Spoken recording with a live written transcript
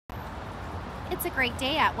It's a great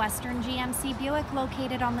day at Western GMC Buick,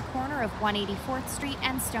 located on the corner of 184th Street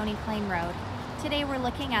and Stony Plain Road. Today we're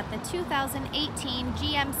looking at the 2018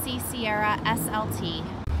 GMC Sierra SLT.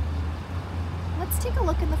 Let's take a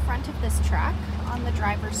look in the front of this truck. On the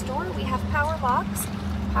driver's door, we have power locks,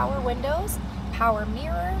 power windows, power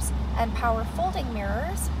mirrors, and power folding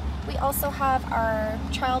mirrors. We also have our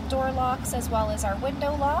child door locks as well as our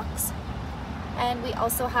window locks. And we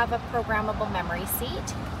also have a programmable memory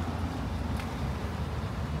seat.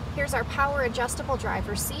 Here's our power adjustable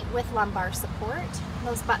driver's seat with lumbar support.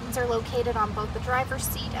 Those buttons are located on both the driver's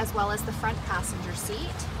seat as well as the front passenger seat.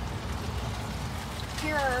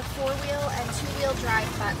 Here are our four-wheel and two-wheel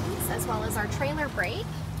drive buttons as well as our trailer brake.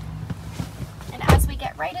 And as we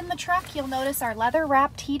get right in the truck, you'll notice our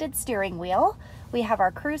leather-wrapped heated steering wheel. We have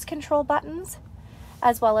our cruise control buttons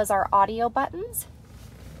as well as our audio buttons.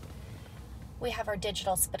 We have our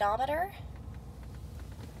digital speedometer.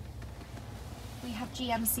 We have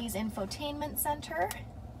GMC's infotainment center,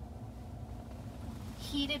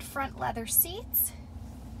 heated front leather seats,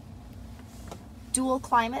 dual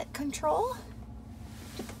climate control,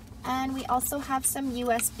 and we also have some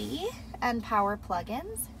USB and power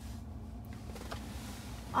plug-ins.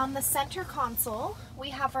 On the center console, we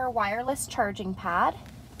have our wireless charging pad.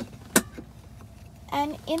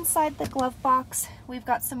 And inside the glove box, we've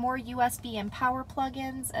got some more USB and power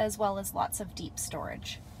plug-ins as well as lots of deep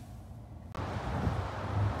storage.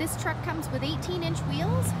 This truck comes with 18-inch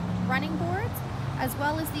wheels, running boards, as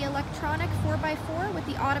well as the electronic 4x4 with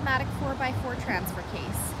the automatic 4x4 transfer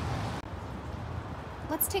case.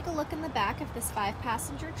 Let's take a look in the back of this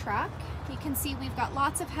 5-passenger truck. You can see we've got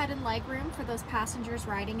lots of head and leg room for those passengers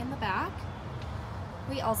riding in the back.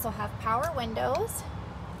 We also have power windows.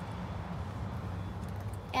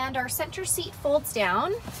 And our center seat folds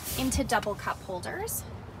down into double cup holders.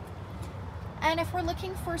 And if we're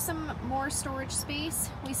looking for some more storage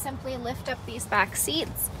space, we simply lift up these back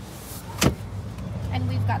seats and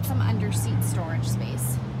we've got some under seat storage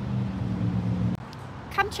space.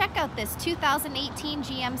 Come check out this 2018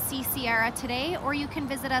 GMC Sierra today, or you can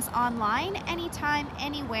visit us online anytime,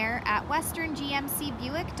 anywhere at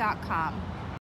westerngmcbuick.com.